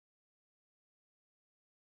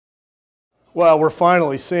Well, we're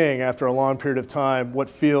finally seeing, after a long period of time, what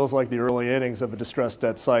feels like the early innings of a distressed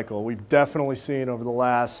debt cycle. We've definitely seen over the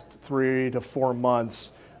last 3 to 4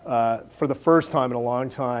 months, for the first time in a long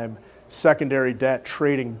time, secondary debt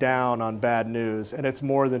trading down on bad news, and it's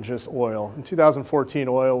more than just oil. In 2014,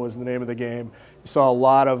 oil was the name of the game. You saw a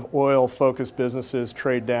lot of oil-focused businesses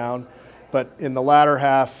trade down, but in the latter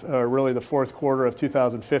half, really the fourth quarter of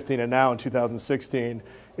 2015 and now in 2016,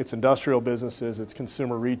 it's industrial businesses, it's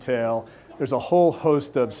consumer retail. There's a whole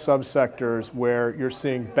host of subsectors where you're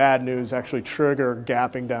seeing bad news actually trigger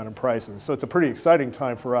gapping down in prices. So it's a pretty exciting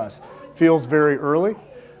time for us. Feels very early,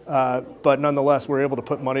 but nonetheless, we're able to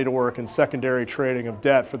put money to work in secondary trading of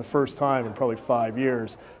debt for the first time in probably 5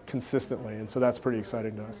 years consistently, and so that's pretty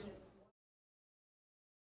exciting to us.